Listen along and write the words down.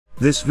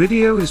This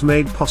video is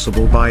made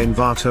possible by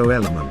Envato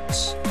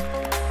elements.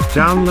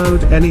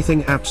 Download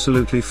anything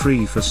absolutely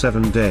free for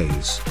 7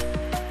 days.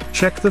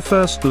 Check the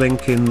first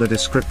link in the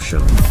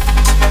description.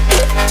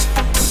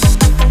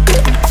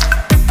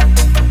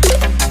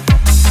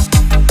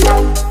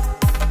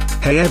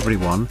 Hey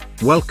everyone,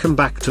 welcome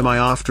back to my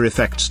After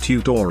Effects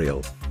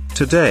tutorial.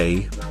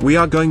 Today, we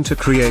are going to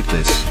create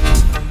this.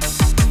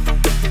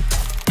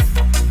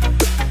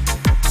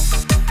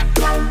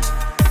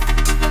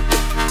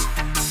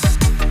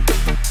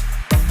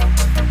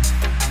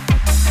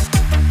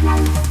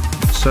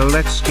 So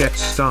let's get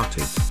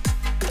started.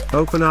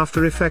 Open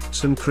After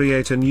Effects and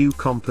create a new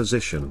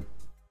composition.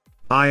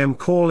 I am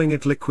calling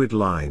it Liquid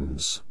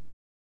Lines.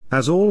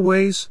 As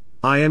always,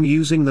 I am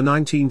using the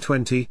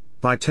 1920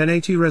 by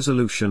 1080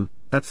 resolution,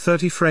 at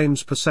 30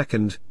 frames per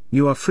second.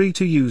 You are free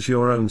to use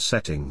your own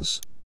settings.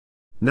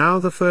 Now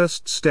the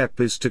first step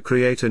is to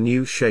create a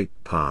new shape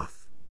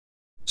path.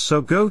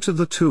 So go to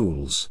the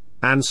tools,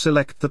 and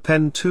select the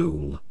pen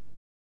tool.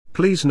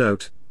 Please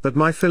note, that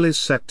my fill is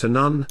set to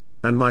none,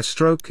 and my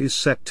stroke is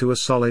set to a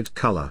solid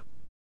color.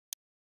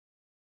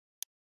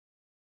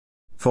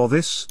 For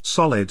this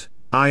solid,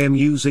 I am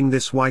using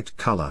this white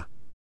color.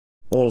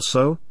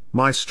 Also,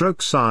 my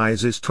stroke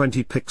size is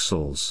 20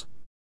 pixels.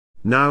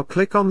 Now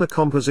click on the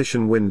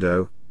composition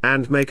window,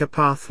 and make a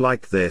path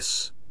like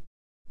this.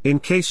 In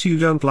case you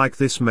don't like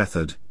this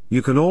method,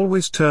 you can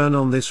always turn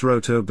on this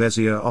Roto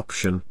Bezier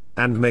option,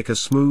 and make a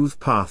smooth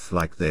path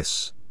like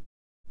this.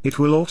 It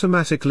will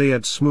automatically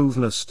add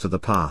smoothness to the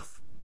path.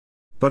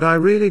 But I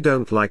really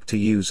don't like to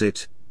use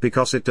it,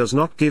 because it does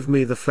not give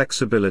me the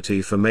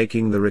flexibility for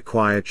making the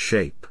required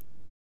shape.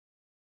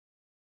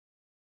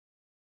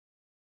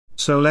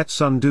 So let's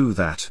undo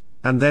that,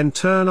 and then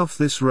turn off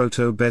this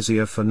Roto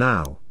Bezier for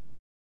now.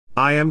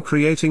 I am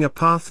creating a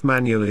path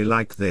manually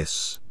like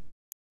this.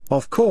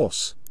 Of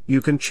course,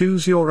 you can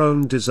choose your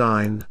own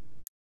design.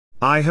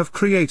 I have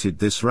created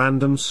this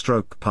random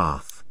stroke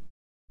path.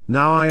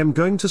 Now I am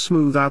going to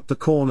smooth out the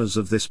corners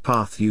of this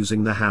path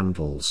using the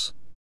handles.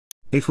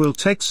 It will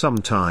take some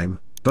time,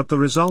 but the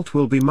result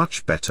will be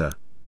much better.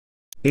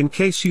 In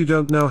case you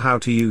don't know how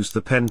to use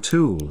the pen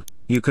tool,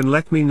 you can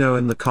let me know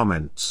in the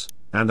comments,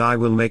 and I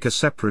will make a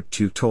separate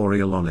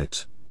tutorial on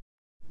it.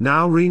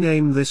 Now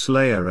rename this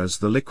layer as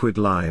the liquid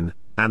line,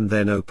 and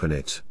then open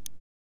it.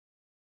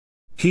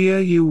 Here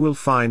you will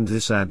find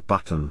this Add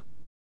button.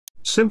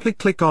 Simply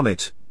click on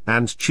it,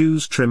 and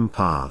choose Trim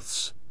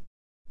Paths.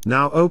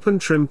 Now open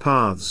Trim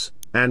Paths,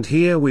 and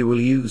here we will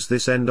use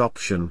this End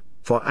option,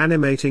 for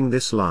animating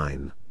this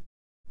line.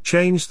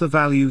 Change the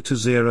value to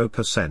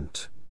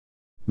 0%.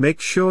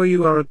 Make sure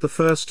you are at the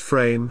first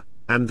frame,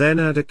 and then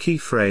add a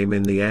keyframe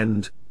in the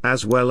end,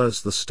 as well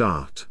as the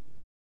start.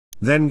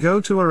 Then go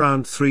to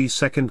around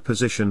 3-second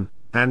position,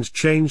 and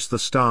change the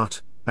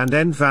start and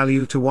end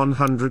value to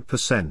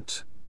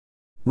 100%.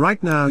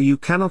 Right now you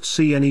cannot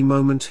see any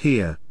moment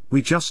here,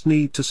 we just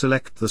need to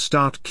select the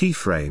start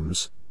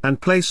keyframes, and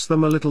place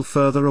them a little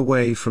further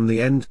away from the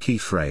end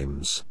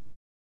keyframes.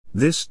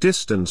 This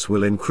distance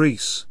will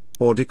increase,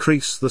 or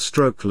decrease the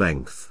stroke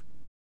length.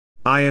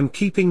 I am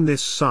keeping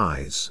this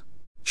size.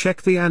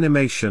 Check the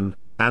animation,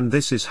 and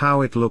this is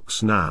how it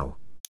looks now.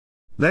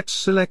 Let's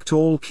select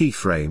all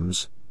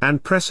keyframes,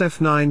 and press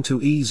F9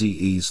 to easy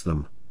ease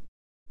them.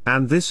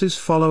 And this is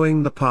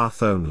following the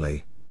path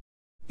only.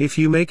 If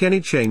you make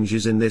any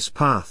changes in this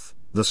path,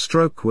 the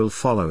stroke will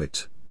follow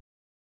it.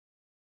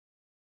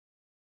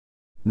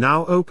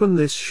 Now open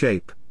this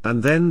shape,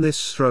 and then this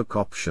stroke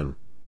option.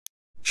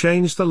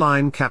 Change the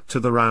line cap to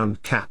the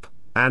round cap,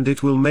 and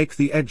it will make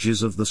the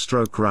edges of the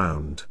stroke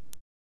round.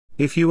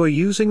 If you are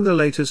using the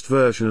latest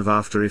version of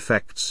After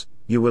Effects,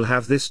 you will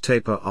have this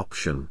taper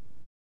option.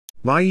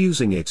 By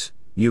using it,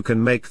 you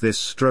can make this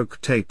stroke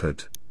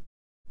tapered.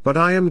 But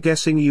I am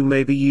guessing you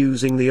may be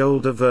using the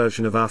older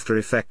version of After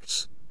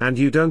Effects, and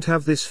you don't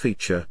have this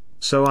feature,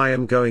 so I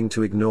am going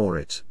to ignore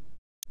it.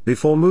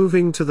 Before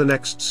moving to the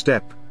next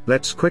step,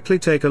 let's quickly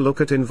take a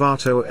look at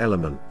Envato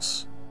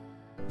elements.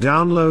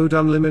 Download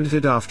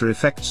unlimited After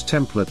Effects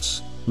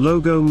templates,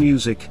 logo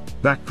music,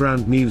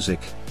 background music,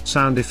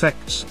 sound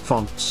effects,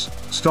 fonts,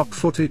 stock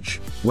footage,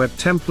 web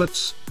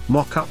templates,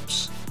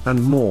 mockups,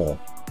 and more.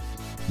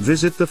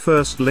 Visit the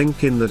first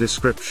link in the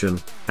description,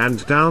 and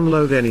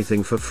download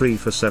anything for free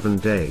for 7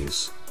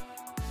 days.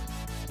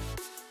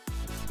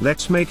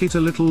 Let's make it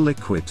a little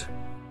liquid.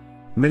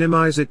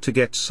 Minimize it to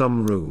get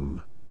some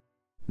room.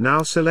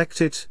 Now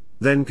select it,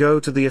 then go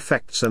to the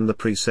effects and the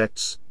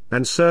presets,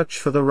 and search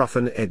for the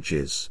Roughen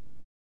Edges.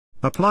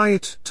 Apply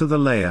it to the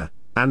layer,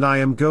 and I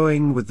am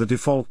going with the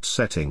default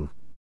setting.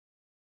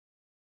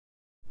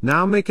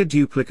 Now make a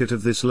duplicate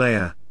of this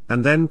layer,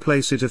 and then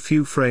place it a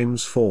few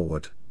frames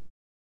forward.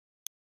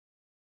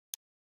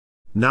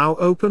 Now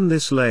open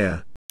this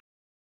layer.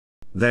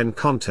 Then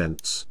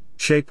Contents,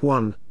 Shape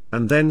 1,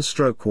 and then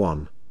Stroke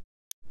 1.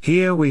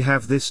 Here we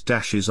have this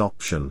dashes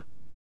option.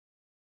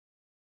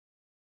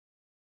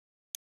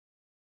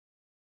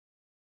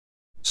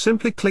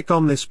 Simply click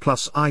on this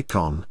plus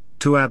icon,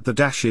 to add the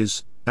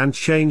dashes, and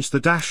change the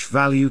dash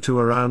value to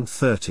around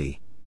 30.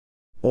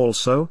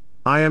 Also,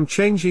 I am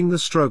changing the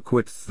stroke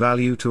width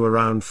value to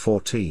around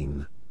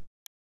 14.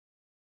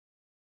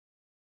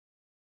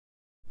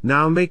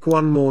 Now make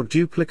one more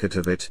duplicate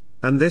of it,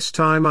 and this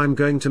time I'm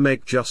going to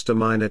make just a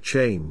minor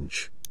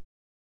change.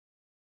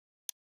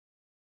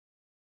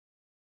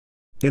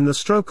 In the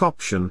stroke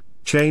option,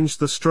 change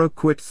the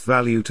stroke width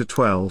value to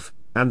 12,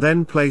 and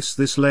then place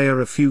this layer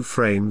a few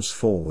frames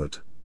forward.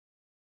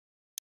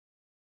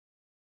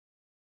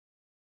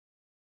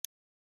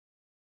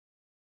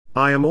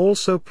 I am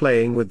also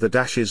playing with the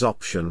dashes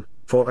option,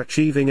 for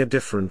achieving a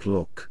different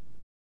look.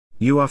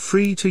 You are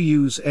free to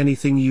use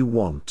anything you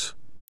want.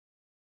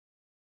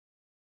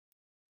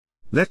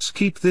 Let's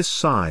keep this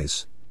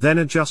size, then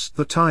adjust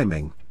the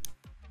timing.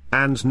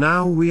 And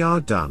now we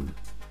are done.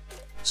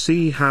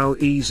 See how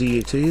easy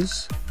it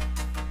is?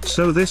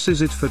 So this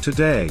is it for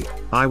today.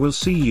 I will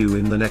see you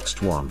in the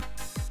next one.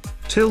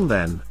 Till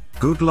then,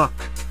 good luck,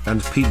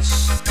 and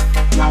peace.